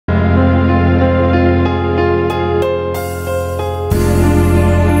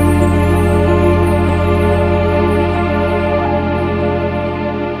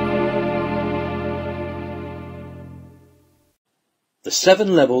The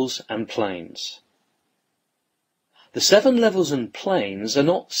 7 levels and planes. The 7 levels and planes are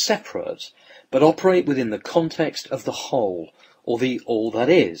not separate, but operate within the context of the whole, or the all that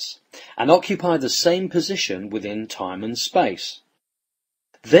is, and occupy the same position within time and space.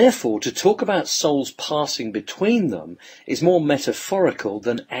 Therefore, to talk about souls passing between them is more metaphorical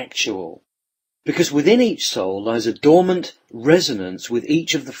than actual, because within each soul lies a dormant resonance with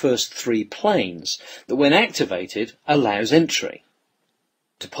each of the first 3 planes that, when activated, allows entry.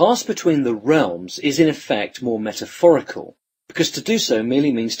 To pass between the realms is in effect more metaphorical, because to do so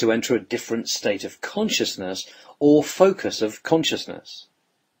merely means to enter a different state of consciousness or focus of consciousness.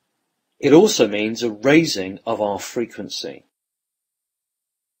 It also means a raising of our frequency.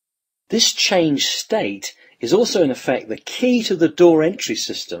 This changed state is also in effect the key to the door entry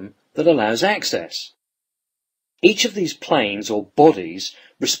system that allows access. Each of these planes or bodies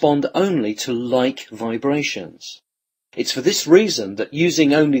respond only to like vibrations. It's for this reason that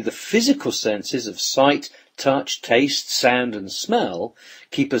using only the physical senses of sight, touch, taste, sound and smell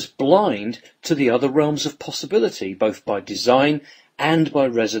keep us blind to the other realms of possibility, both by design and by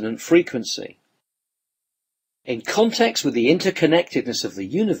resonant frequency. In context with the interconnectedness of the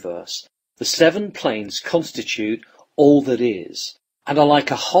universe, the 7 planes constitute all that is, and are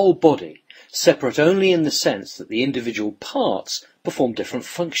like a whole body, separate only in the sense that the individual parts perform different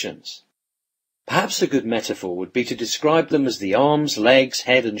functions. Perhaps a good metaphor would be to describe them as the arms, legs,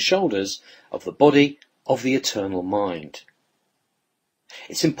 head and shoulders of the body of the eternal mind.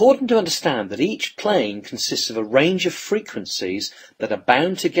 It's important to understand that each plane consists of a range of frequencies that are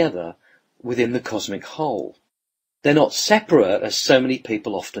bound together within the cosmic whole. They're not separate as so many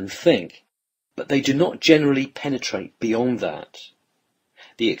people often think, but they do not generally penetrate beyond that.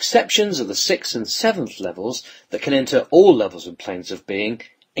 The exceptions are the 6th and 7th levels that can enter all levels and planes of being,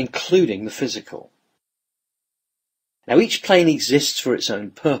 including the physical. Now each plane exists for its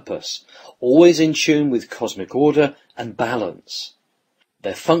own purpose, always in tune with cosmic order and balance.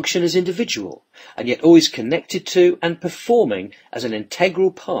 Their function is individual, and yet always connected to and performing as an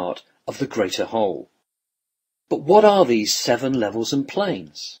integral part of the greater whole. But what are these 7 levels and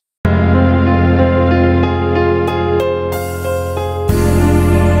planes?